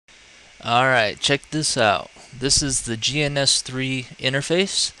Alright, check this out. This is the GNS3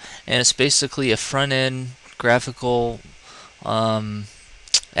 interface, and it's basically a front-end graphical um,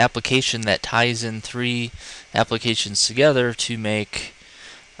 application that ties in three applications together to make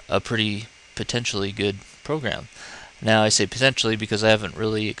a pretty potentially good program. Now I say potentially because I haven't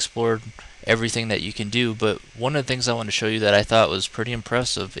really explored everything that you can do, but one of the things I want to show you that I thought was pretty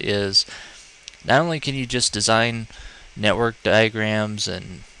impressive is not only can you just design network diagrams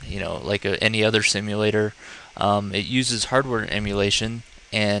and like any other simulator, it uses hardware emulation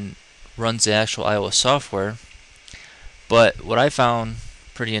and runs the actual iOS software. But what I found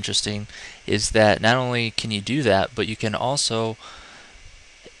pretty interesting is that not only can you do that, but you can also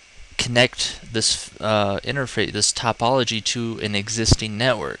connect this interface, this topology, to an existing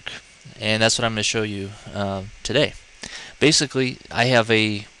network. And that's what I'm going to show you today. Basically, I have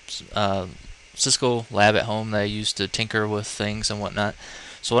a Cisco lab at home that I use to tinker with things and whatnot.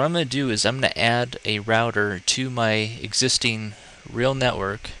 So what I'm going to do is I'm going to add a router to my existing real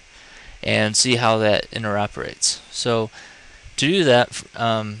network and see how that interoperates. So to do that,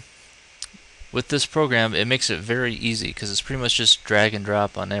 with this program, it makes it very easy because it's pretty much just drag and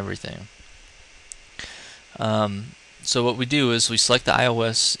drop on everything. So what we do is we select the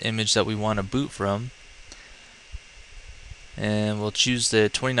iOS image that we want to boot from, and we'll choose the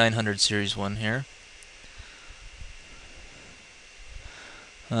 2900 series one here.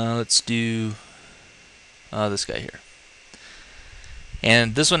 Let's do this guy here.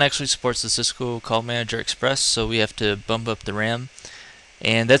 And this one actually supports the Cisco Call Manager Express, so we have to bump up the RAM.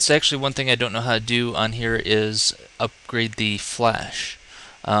 And that's actually one thing I don't know how to do on here is upgrade the flash.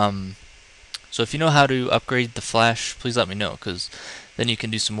 So if you know how to upgrade the flash, please let me know, because then you can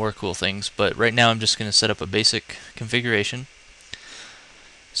do some more cool things. But right now I'm just going to set up a basic configuration.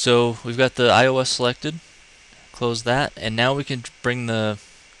 So we've got the iOS selected, close that, and now we can bring the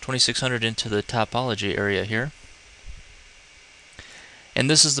 2600 into the topology area here. And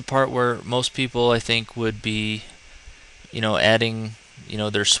this is the part where most people, I think, would be adding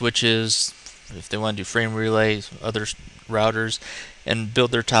their switches, if they want to do frame relay, other routers, and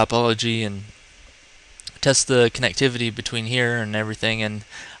build their topology and test the connectivity between here and everything, and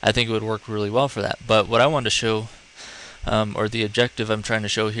I think it would work really well for that. But what I wanted to show, or the objective I'm trying to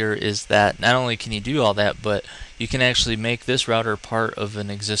show here, is that not only can you do all that, but you can actually make this router part of an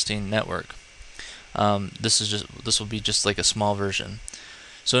existing network. This will be just like a small version.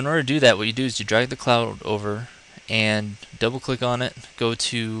 So in order to do that, what you do is you drag the cloud over and double click on it, go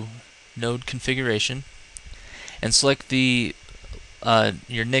to node configuration, and select the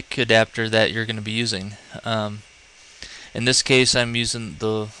your NIC adapter that you're going to be using. In this case, I'm using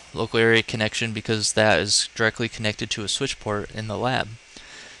the local area connection because that is directly connected to a switch port in the lab.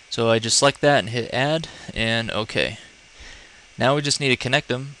 So I just select that and hit add and OK. Now we just need to connect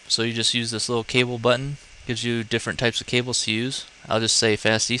them, so you just use this little cable button. Gives you different types of cables to use. I'll just say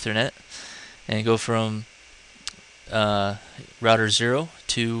fast Ethernet and go from router 0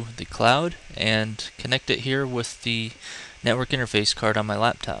 to the cloud and connect it here with the network interface card on my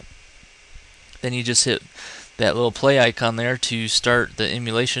laptop. Then you just hit that little play icon there to start the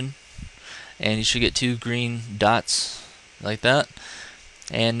emulation, and you should get two green dots like that,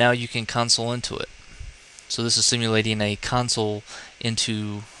 and now you can console into it. So this is simulating a console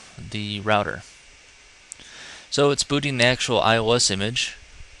into the router. So it's booting the actual iOS image.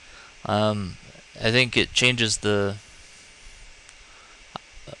 I think it changes the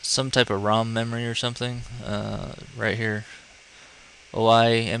some type of ROM memory or something right here.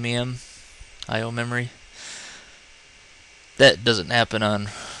 OIMEM, IO memory. That doesn't happen on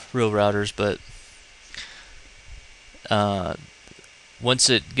real routers, but once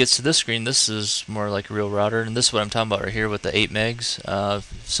it gets to this screen, this is more like a real router, and this is what I'm talking about right here with the 8 megs.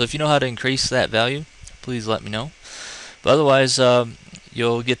 So if you know how to increase that value, please let me know. But otherwise,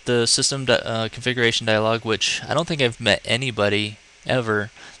 you'll get the system configuration dialog, which I don't think I've met anybody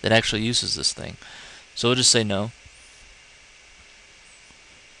ever that actually uses this thing. So we'll just say no.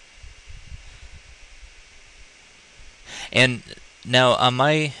 And now on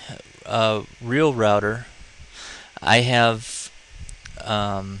my real router, I have it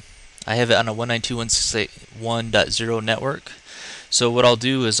on a 192.168.1.0 network. So what I'll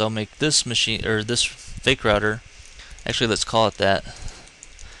do is I'll make this machine, or this fake router, actually let's call it that,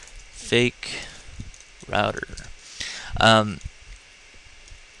 fake router,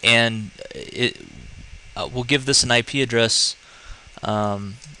 and it we'll give this an IP address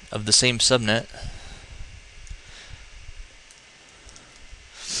of the same subnet.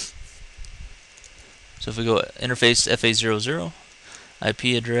 So if we go interface FA00, IP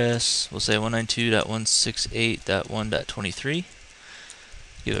address, we'll say 192.168.1.23.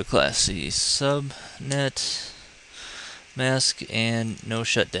 Give it a class C subnet mask and no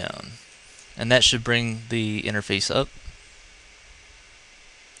shutdown. And that should bring the interface up.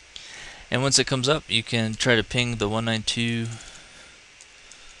 And once it comes up, you can try to ping the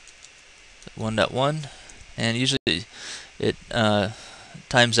 192.1.1, and usually it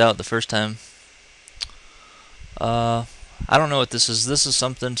times out the first time. I don't know what this is. This is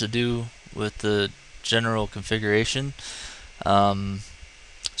something to do with the general configuration.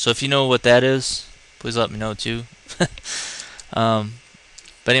 So if you know what that is, please let me know too. But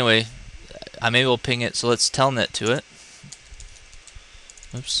anyway, I'm able to ping it, so let's telnet to it.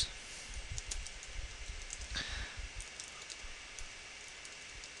 Oops.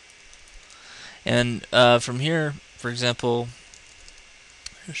 And from here, for example,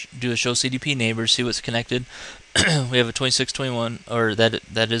 do a show CDP neighbors, see what's connected. We have a 2621, or that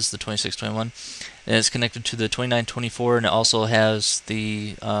is the 2621, and it's connected to the 2924, and it also has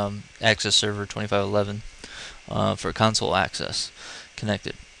the access server 2511 for console access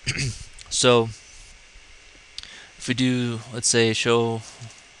connected. So if we do, let's say, show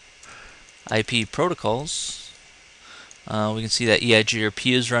IP protocols, we can see that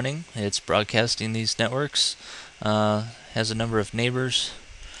EIGRP is running. It's broadcasting these networks. Has a number of neighbors.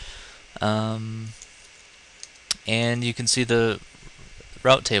 And you can see the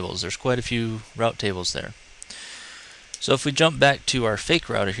route tables. There's quite a few route tables there. So if we jump back to our fake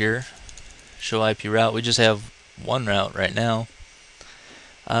router here, show IP route, we just have one route right now.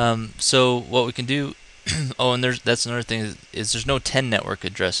 So what we can do, oh, and that's another thing, is there's no 10 network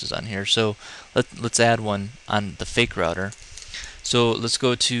addresses on here. So let's add one on the fake router. So let's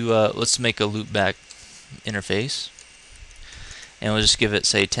go to let's make a loopback interface, and we'll just give it,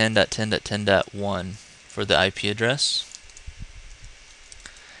 say, 10.10.10.1 for the IP address.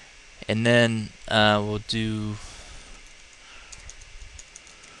 And then we'll go to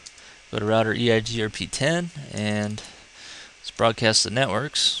router EIGRP10, and let's broadcast the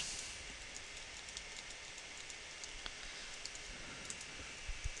networks.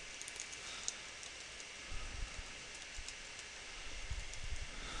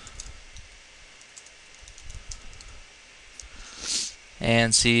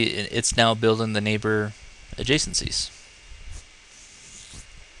 And see, it's now building the neighbor adjacencies.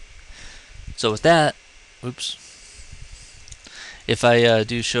 So with that, oops, if I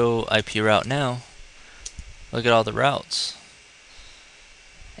do show IP route now, look at all the routes.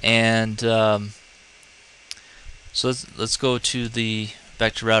 And so let's go to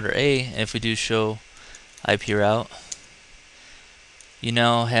back to router A, and if we do show IP route, you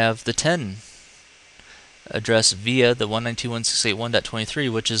now have the 10 address via the 192.168.1.23,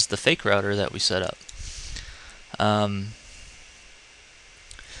 which is the fake router that we set up.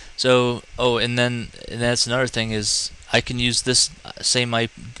 So, and that's another thing, is I can use this same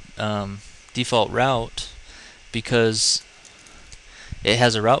default route because it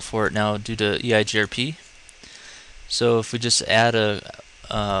has a route for it now due to EIGRP. So if we just add a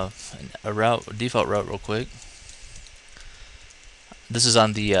default route real quick, this is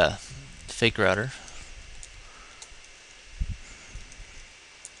on the fake router.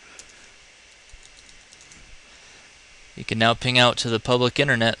 You can now ping out to the public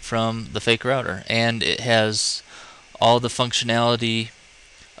internet from the fake router, and it has all the functionality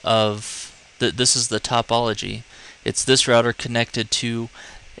of this is the topology. It's this router connected to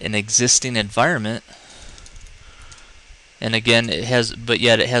an existing environment, and again it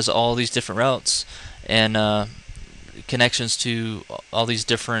has all these different routes and connections to all these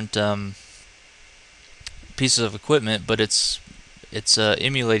different pieces of equipment, but it's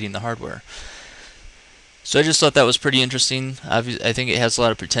emulating the hardware. So I just thought that was pretty interesting. I think it has a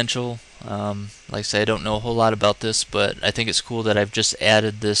lot of potential. Like I say, I don't know a whole lot about this, but I think it's cool that I've just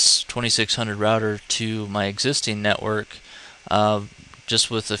added this 2600 router to my existing network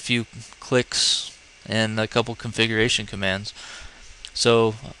just with a few clicks and a couple configuration commands.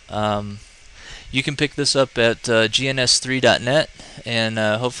 So you can pick this up at GNS3.net, and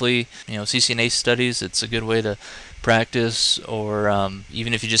hopefully, CCNA studies, it's a good way to practice, or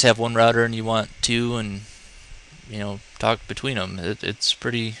even if you just have one router and you want two and talk between them, it's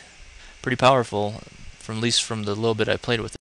pretty powerful, at least from the little bit I played with it.